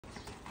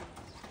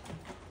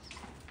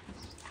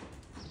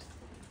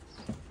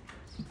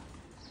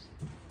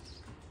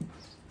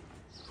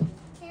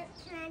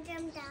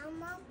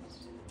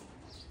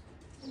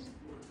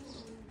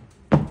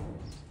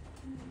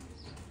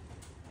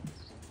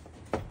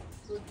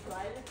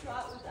try to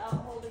trot without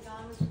holding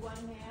on with one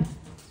hand.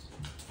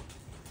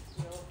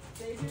 So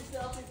save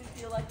yourself if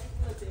you feel like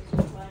you're slipping,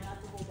 but try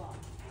not to hold on.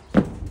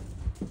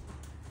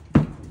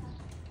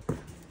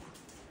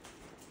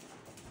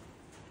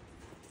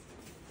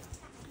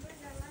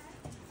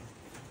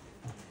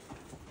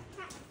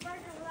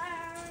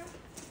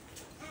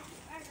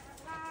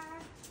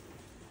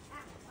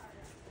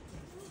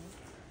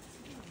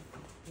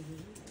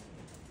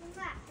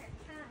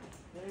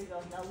 There you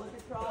go. Now look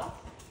across.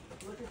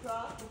 Look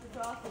across. Look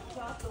across. Look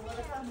across. Don't let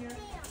her come here.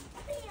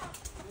 Make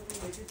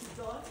her keep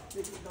going.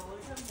 Don't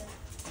let her come here.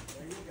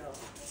 There you go.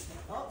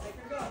 Oh, make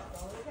her go.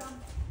 Don't let her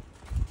come.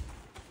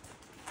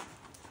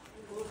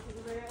 Pull it to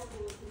the rail.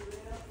 Pull it to the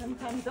rail.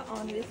 Sometimes the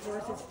honest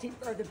horses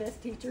are the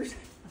best teachers.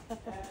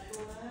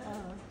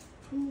 Excellent.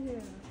 Yeah.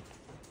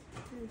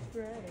 It's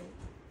great.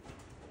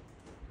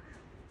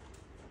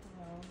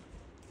 Wow.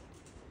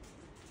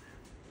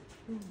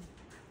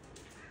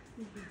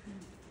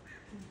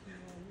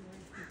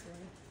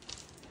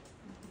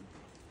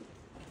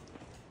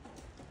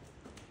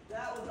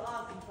 That was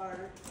awesome,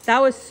 Carter.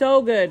 That was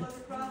so good. Look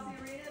across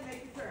the arena and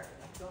make a turn.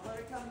 Don't let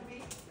her come to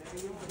me.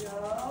 There you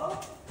go.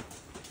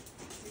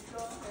 Keep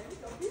going. There you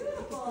go.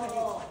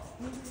 Beautiful.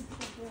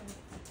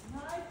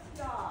 Nice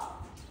job.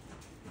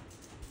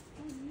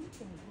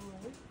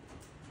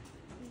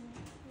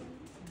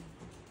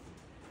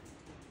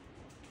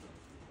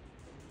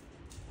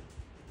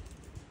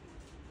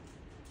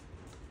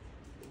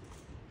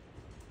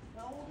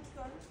 How old is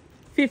Carter?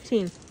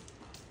 15.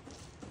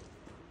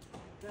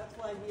 That's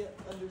why he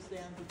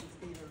understands what the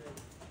speeder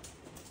is.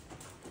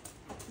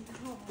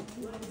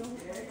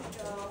 There you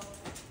go.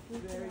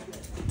 Very good.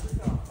 Keep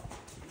it going.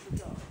 Keep it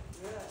going.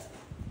 Good.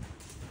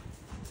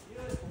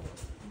 Beautiful.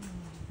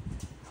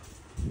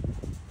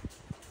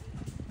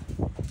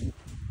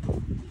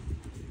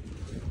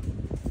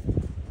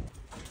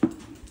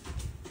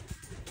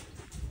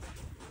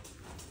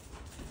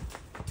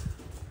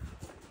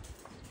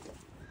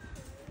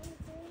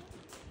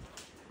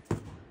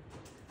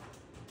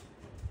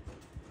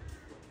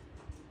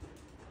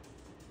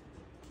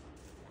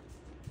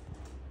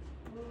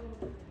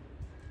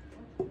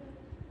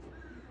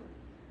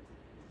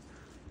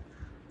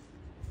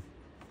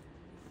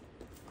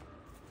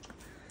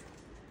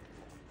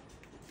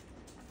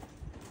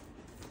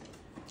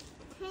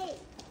 Hey,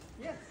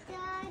 Yes, the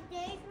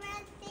Dave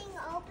Red thing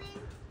open?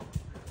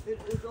 it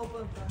is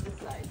open from this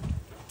side.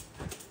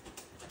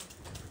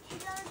 You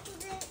go to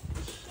the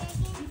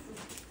chicken?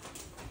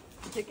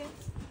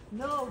 Chickens?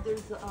 No,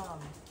 there's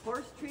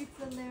horse treats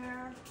in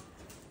there,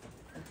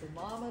 a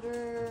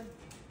thermometer,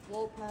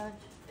 blow punch,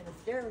 and a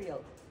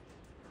stereo.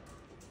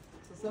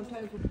 So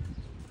sometimes when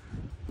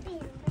Bam,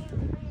 bam,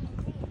 bam,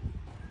 bam.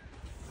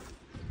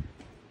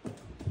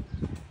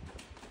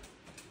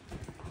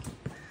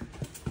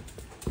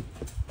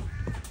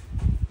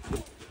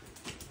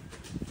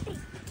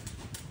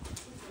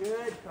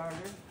 good, Carter.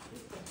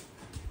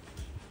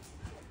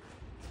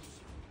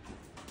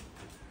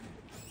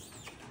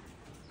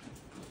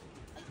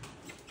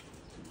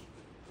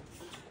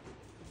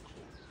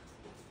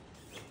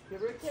 Give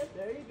her a kiss.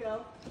 There you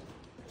go.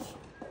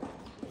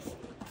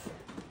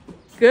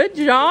 Good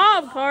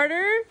job,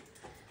 Carter.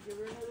 Give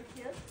her another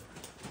kiss.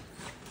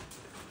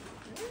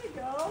 There you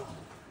go.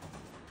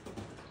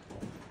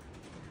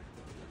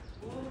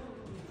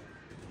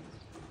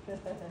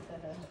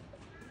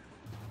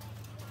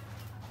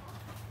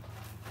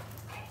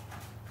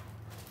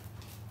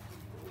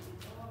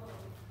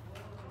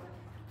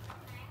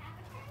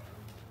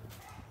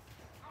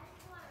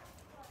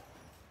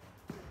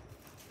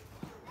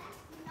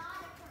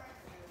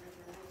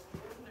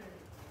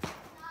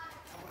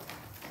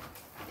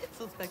 It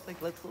suspects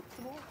like let's look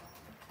some more.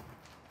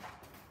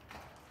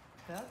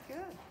 That's good.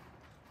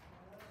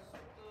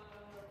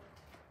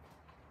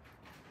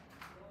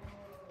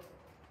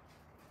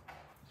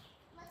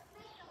 Let's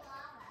make the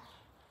lava.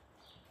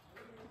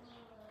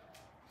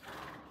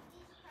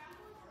 These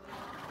crumbles.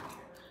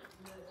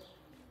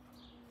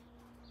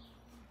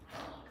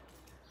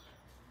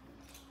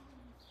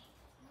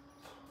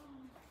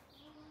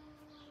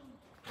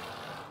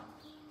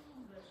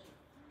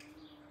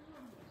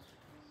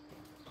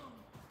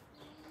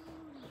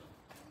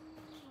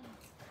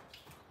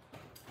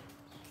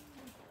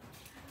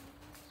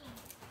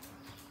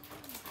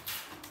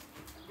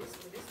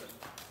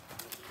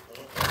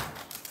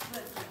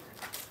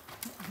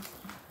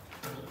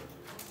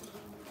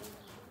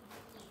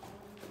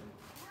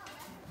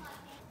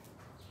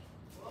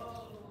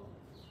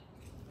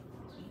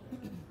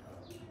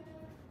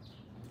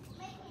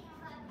 Making a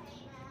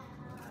volcano.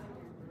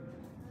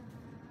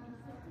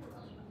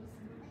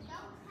 And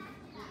don't touch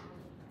it up.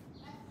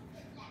 Let's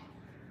get that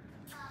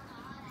lava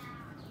all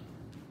out.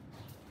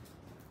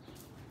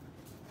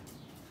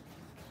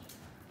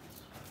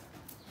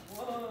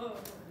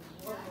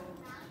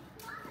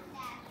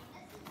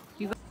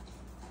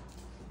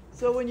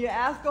 So when you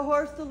ask a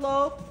horse to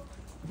lope,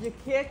 you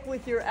kick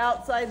with your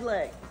outside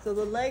leg. So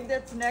the leg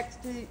that's next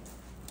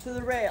to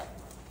the rail.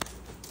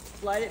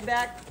 Slide it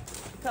back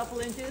a couple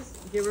inches,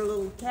 give her a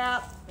little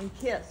tap, and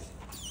kiss.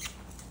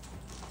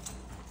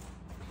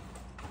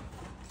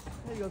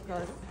 There you go,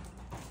 Carter.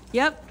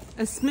 Yep,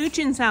 a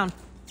smooching sound.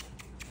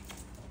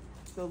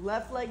 So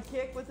left leg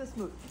kick with a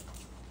smooch.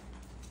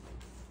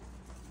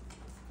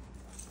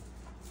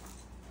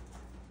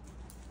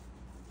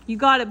 You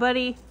got it,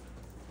 buddy.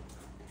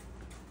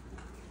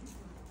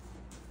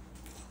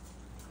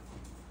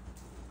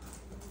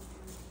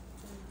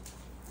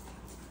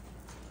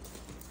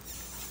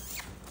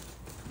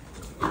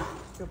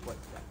 Good boy,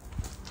 Beck.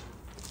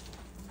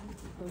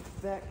 Coach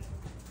Beck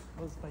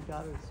was my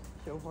daughter's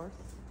show horse.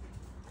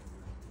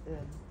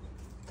 And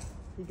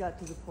he got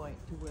to the point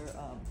to where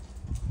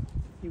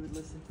he would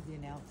listen to the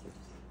announcers.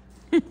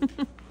 And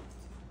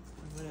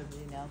whatever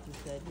the announcer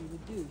said, he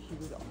would do. He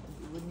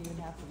wouldn't even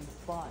have to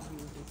respond. He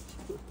would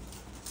just do it.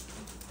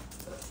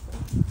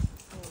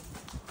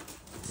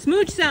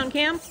 Smooch sound,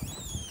 Cam.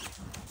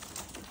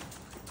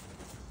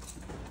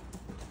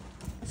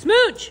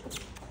 Smooch.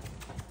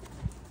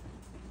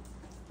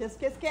 Kiss,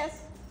 kiss,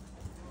 kiss.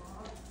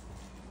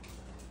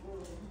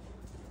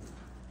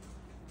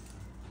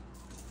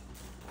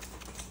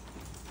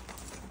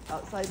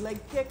 Outside leg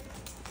kick.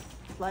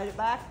 Slide it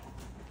back.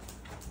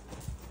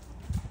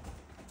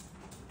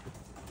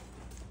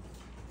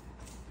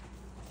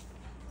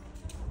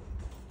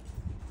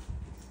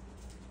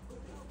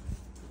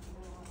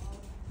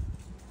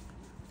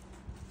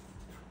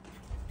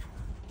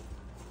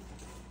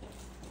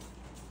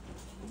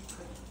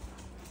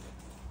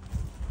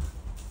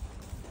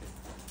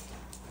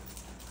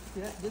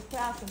 Yeah, just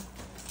pass him.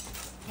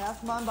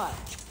 Pass him on by.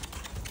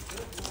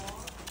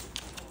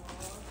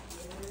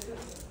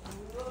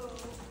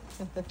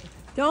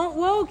 Don't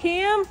whoa,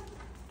 Cam.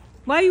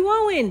 Why are you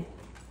whoaing?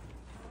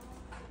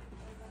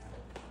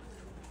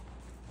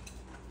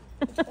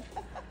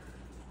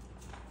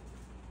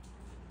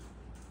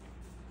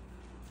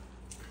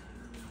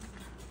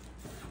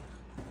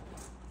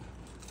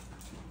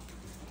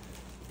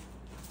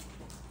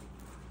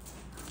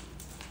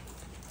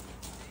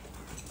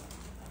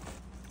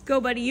 Go,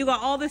 buddy. You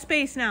got all the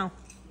space now.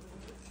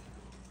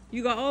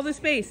 You got all the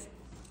space.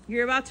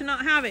 You're about to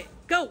not have it.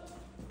 Go.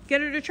 Get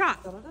her to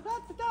trot.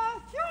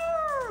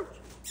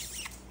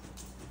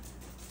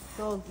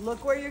 So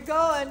look where you're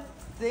going.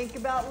 Think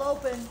about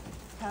loping.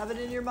 Have it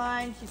in your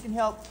mind. She can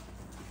help.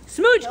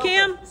 Smooch, Help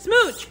Cam. her.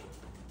 Smooch.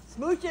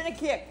 Smooch and a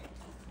kick.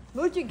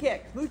 Smooch and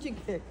kick. Smooch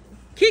and kick.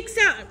 Kick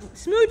sound.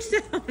 Smooch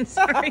sound.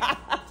 Sorry.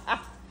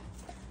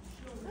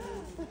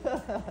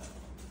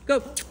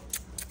 Go.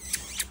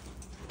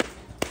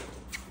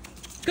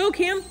 Go,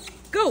 Cam.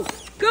 Go.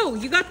 Go.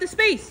 You got the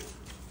space.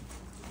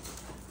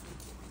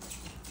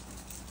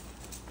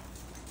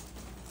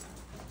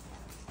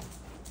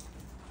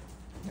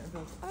 There it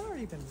goes. I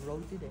already been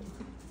wrote it in.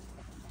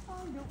 Oh,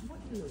 no, what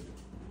do you?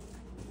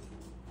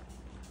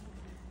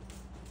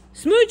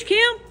 Smooch,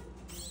 Cam.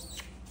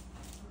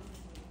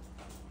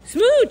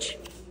 Smooch.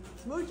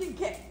 Smooch and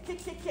kick.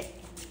 Kick, kick, kick.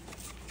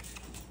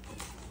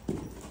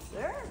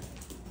 There.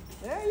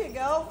 There you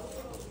go.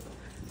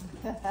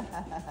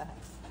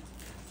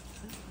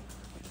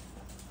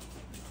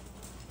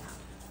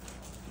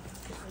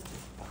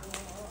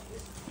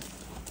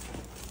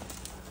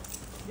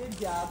 Good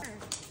job.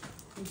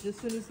 Just as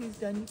soon as he's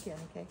done, you can,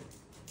 okay?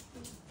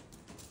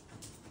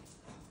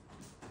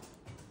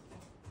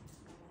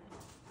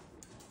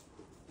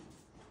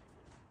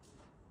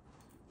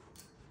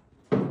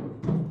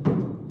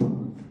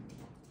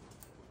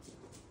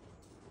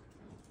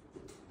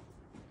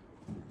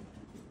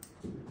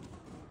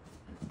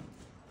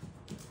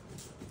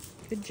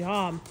 Good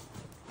job.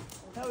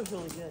 That was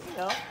really good. You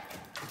know?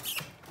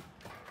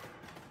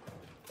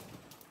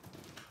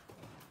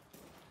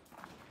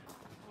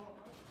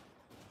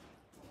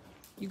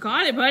 You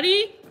got it,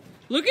 buddy.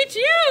 Look at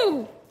you.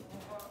 There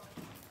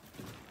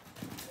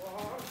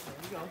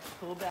you go.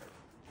 Pull back.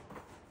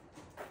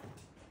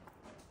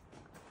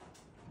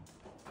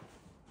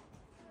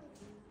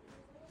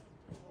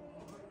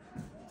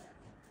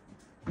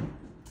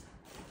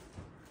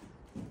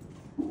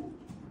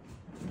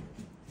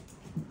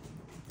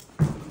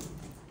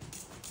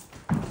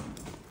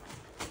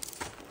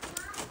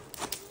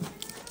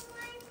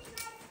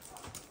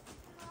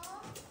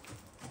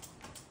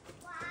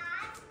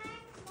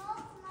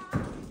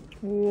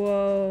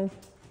 Whoa.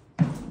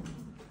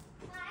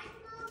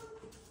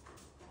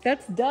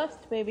 That's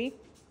dust, baby.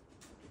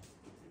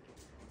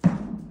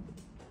 Mom,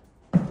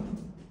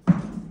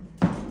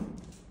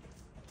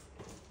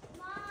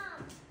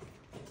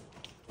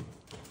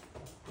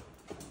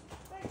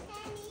 for 10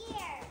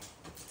 years,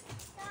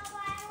 so I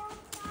will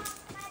stop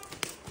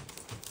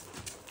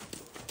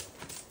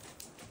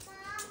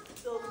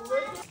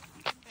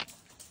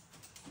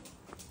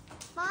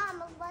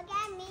Mom, look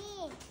at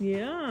me.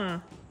 Yeah.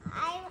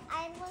 I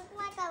look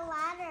like a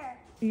ladder,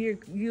 You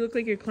look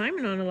like you're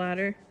climbing on a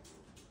ladder.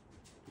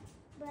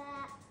 but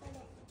it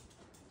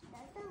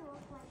doesn't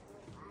look like a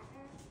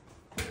ladder.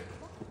 It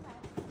looks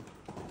like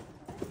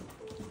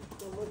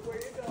So look where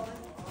you're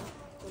going.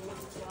 So look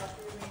across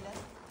the arena.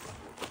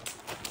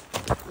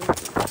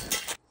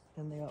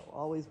 And they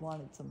always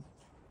wanted some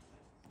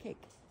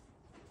cake.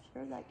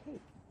 Share that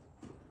cake.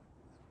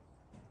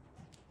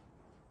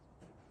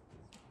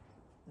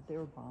 they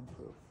were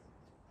bomb-proof.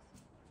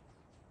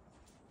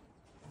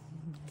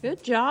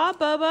 Good job,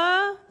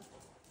 Bubba.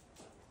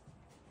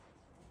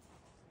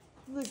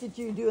 Look at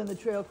you doing the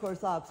trail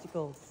course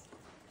obstacles.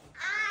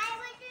 I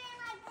was doing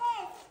like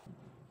this.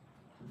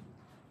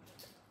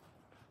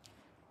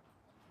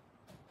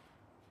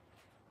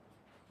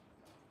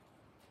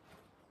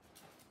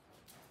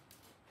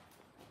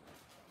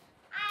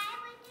 I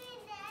was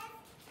doing this.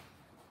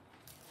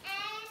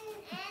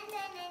 And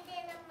then I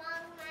did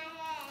among my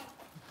head.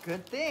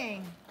 Good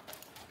thing.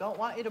 Don't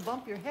want you to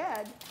bump your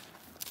head.